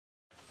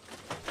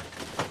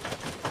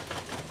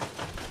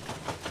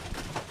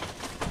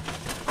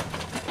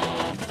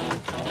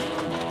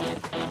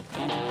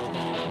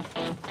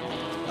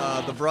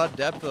broad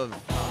depth of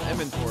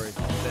inventory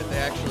that they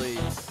actually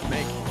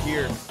make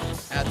here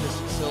at this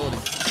facility.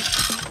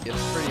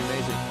 It's pretty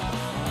amazing.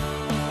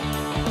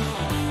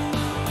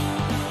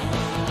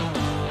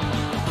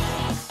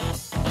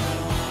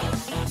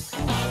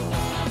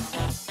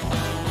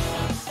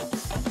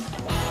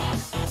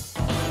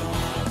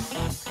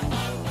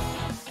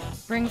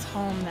 Brings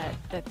home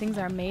that things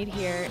are made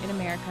here in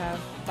America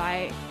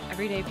by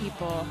everyday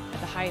people at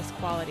the highest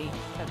quality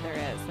that there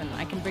is. And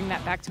I can bring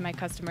that back to my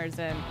customers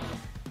and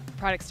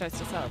the product starts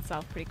to sell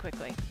itself pretty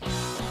quickly.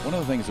 One of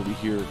the things that we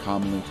hear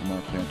commonly from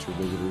our plant tour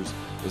visitors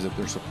is that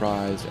they're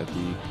surprised at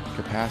the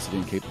capacity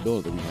and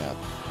capability that we have.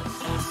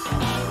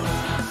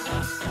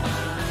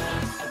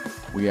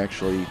 We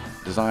actually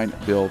design,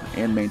 build,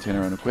 and maintain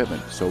our own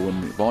equipment. So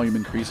when the volume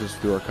increases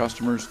through our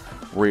customers,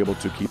 we're able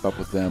to keep up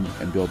with them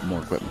and build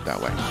more equipment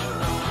that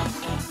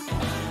way.